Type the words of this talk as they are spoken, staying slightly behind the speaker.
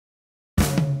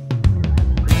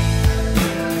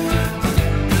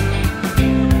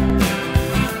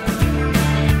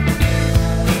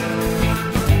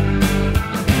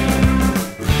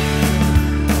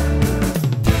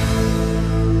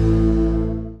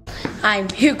I'm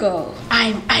Hugo.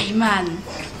 I'm Ayman.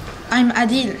 I'm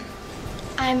Adil.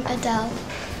 I'm Adele.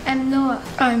 I'm Noah.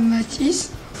 I'm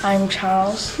Mathis. I'm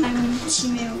Charles. I'm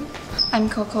Timeo. I'm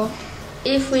Coco.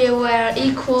 If we were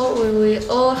equal, we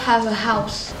will all have a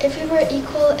house. If we were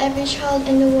equal, every child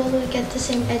in the world would get the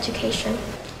same education.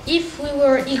 If we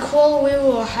were equal, we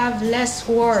will have less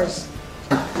wars.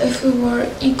 If we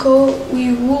were equal,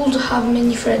 we would have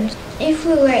many friends. If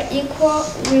we were equal,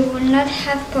 we would not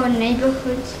have poor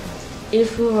neighborhoods.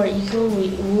 If we were equal, we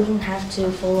wouldn't have to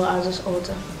follow others'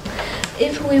 order.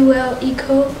 If we were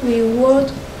equal, we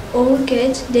would all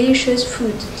get delicious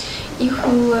food. If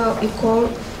we were equal,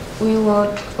 we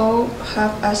would all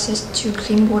have access to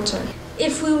clean water.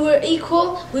 If we were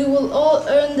equal, we will all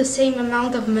earn the same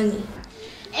amount of money.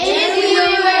 If we